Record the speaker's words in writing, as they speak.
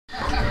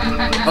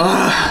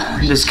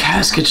This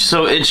casket's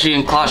so itchy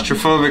and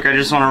claustrophobic, I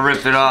just want to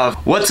rip it off.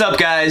 What's up,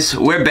 guys?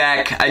 We're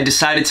back. I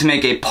decided to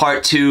make a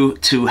part 2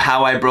 to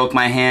how I broke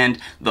my hand,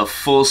 the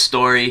full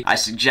story. I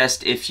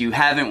suggest if you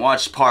haven't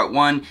watched part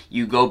 1,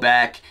 you go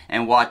back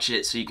and watch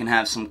it so you can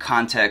have some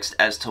context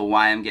as to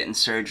why I'm getting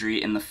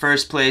surgery in the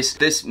first place.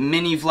 This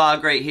mini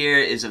vlog right here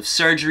is of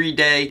surgery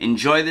day.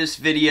 Enjoy this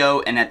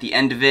video, and at the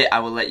end of it, I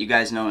will let you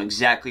guys know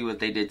exactly what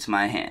they did to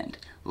my hand.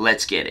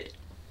 Let's get it.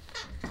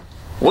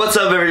 What's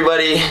up,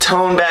 everybody?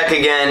 Tone back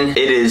again.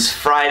 It is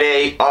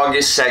Friday,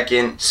 August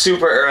 2nd,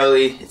 super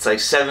early. It's like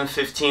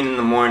 7:15 in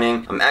the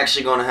morning. I'm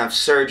actually going to have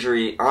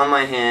surgery on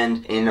my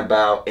hand in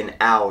about an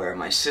hour.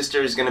 My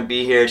sister is going to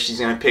be here. She's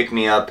going to pick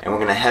me up, and we're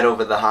going to head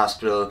over to the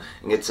hospital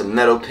and get some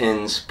metal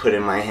pins put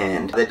in my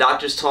hand. The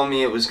doctors told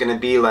me it was going to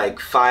be like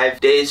 5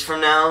 days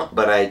from now,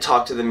 but I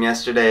talked to them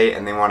yesterday,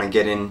 and they want to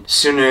get in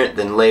sooner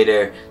than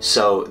later,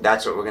 so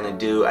that's what we're going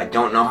to do. I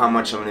don't know how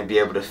much I'm going to be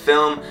able to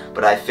film,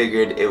 but I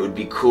figured it would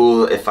be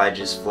cool if I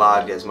just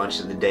vlogged as much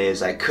of the day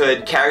as I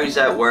could. Carrie's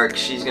at work.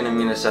 She's gonna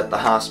meet us at the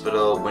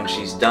hospital when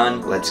she's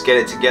done. Let's get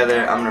it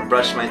together. I'm gonna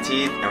brush my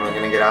teeth and we're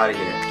gonna get out of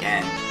here.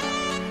 Gang.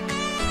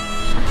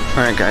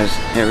 Alright, guys,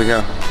 here we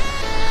go.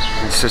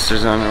 My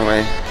sister's on her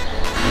way.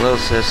 Little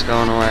sis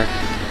going away.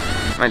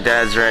 My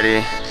dad's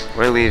ready.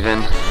 We're leaving.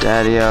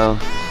 Daddy-o.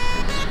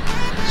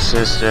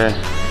 Sister.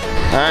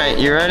 Alright,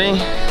 you ready?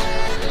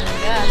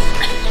 Yes.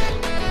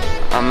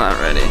 I'm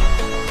not ready.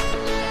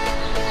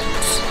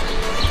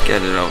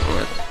 Get it over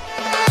with.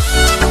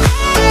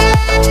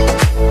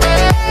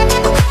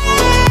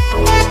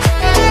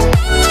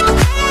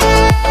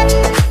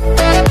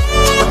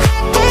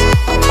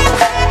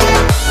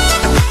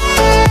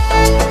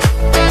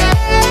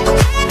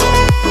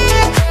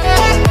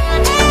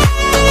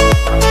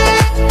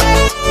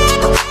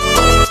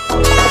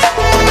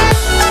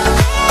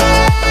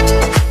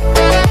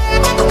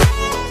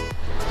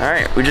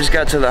 Alright, we just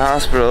got to the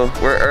hospital.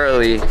 We're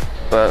early,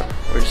 but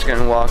we're just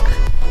gonna walk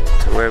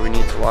to where we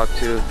need to walk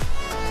to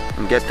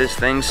and get this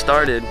thing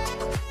started.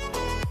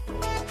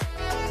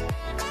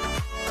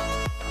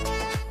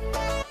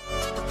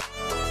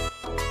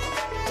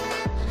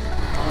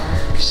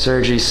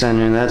 Surgery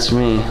center, that's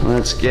me.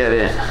 Let's get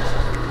it.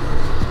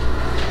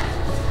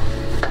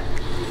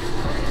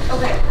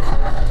 Okay.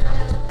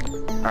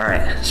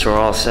 Alright, so we're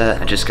all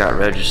set. I just got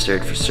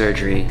registered for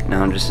surgery.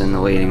 Now I'm just in the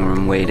waiting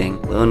room waiting.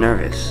 A little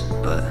nervous,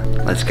 but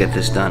let's get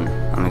this done.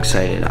 I'm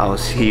excited. I'll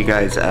see you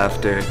guys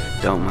after.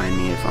 Don't mind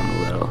me if I'm a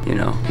little, you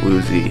know,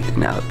 woozy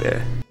and out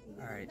there.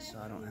 Alright, so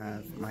I don't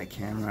have my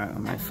camera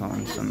on my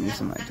phone, so I'm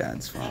using my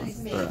dad's phone.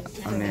 But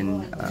I'm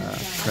in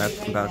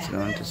prep, about to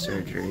go into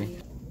surgery.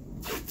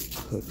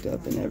 Hooked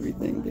up and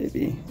everything,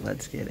 baby.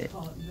 Let's get it.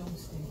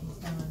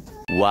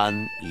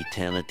 One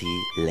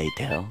eternity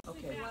later.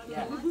 Okay,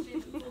 yeah.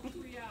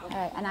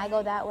 Alright, and I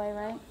go that way,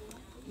 right?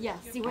 Yeah,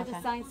 see where the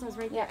sign says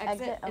right there,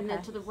 exit, okay. and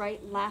then to the right,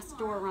 last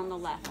door on the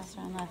left. Last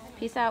door on the left.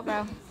 Peace out,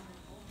 bro.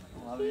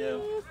 Love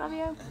you. Peace, love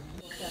you.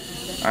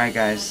 Alright,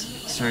 guys,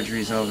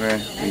 surgery's over.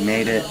 We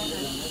made it.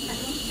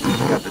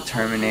 Got the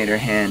Terminator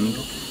hand,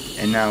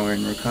 and now we're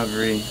in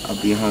recovery.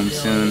 I'll be home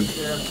soon.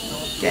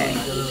 Gang.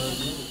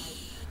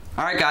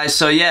 Alright, guys,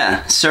 so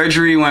yeah,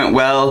 surgery went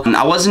well.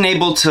 I wasn't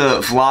able to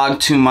vlog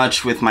too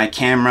much with my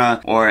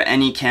camera, or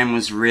any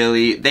cameras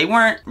really. They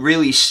weren't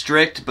really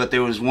strict, but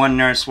there was one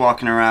nurse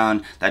walking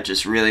around that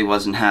just really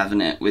wasn't having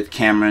it with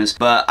cameras.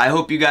 But I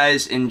hope you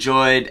guys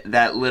enjoyed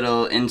that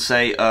little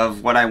insight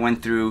of what I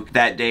went through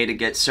that day to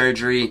get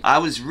surgery. I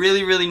was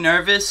really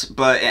nervous,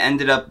 but it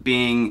ended up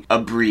being a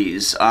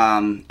breeze.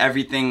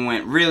 Everything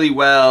went really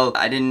well.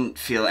 I didn't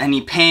feel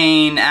any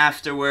pain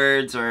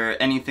afterwards or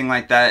anything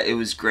like that. It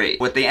was great.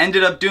 What they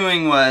ended up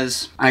doing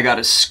was I got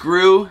a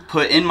screw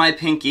put in my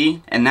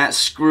pinky, and that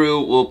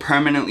screw will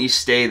permanently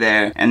stay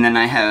there, and then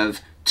I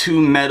have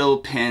 2 metal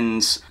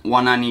pins,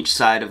 one on each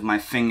side of my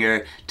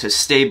finger, to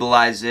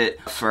stabilize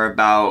it for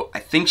about, I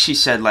think she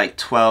said like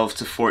 12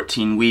 to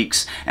 14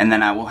 weeks, and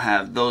then I will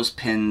have those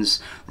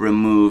pins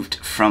removed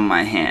from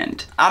my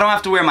hand. I don't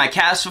have to wear my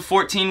cast for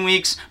 14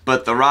 weeks,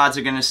 but the rods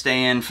are gonna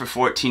stay in for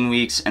 14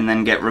 weeks and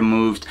then get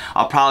removed.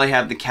 I'll probably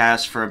have the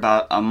cast for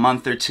about a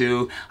month or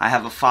 2. I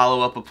have a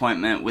follow-up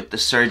appointment with the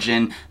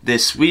surgeon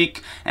this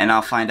week, and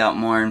I'll find out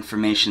more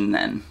information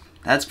then.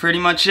 That's pretty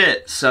much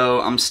it.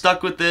 So I'm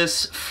stuck with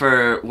this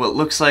for what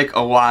looks like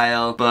a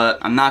while, but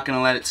I'm not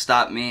gonna let it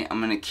stop me. I'm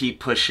gonna keep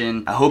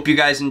pushing. I hope you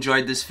guys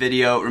enjoyed this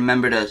video.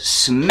 Remember to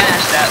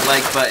smash that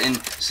like button,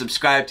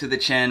 subscribe to the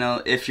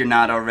channel if you're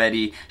not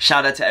already.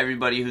 Shout out to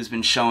everybody who's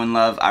been showing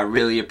love. I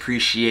really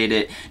appreciate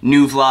it.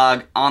 New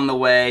vlog on the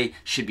way,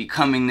 should be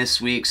coming this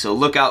week, so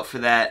look out for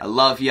that. I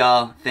love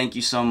y'all. Thank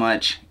you so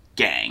much.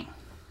 Gang.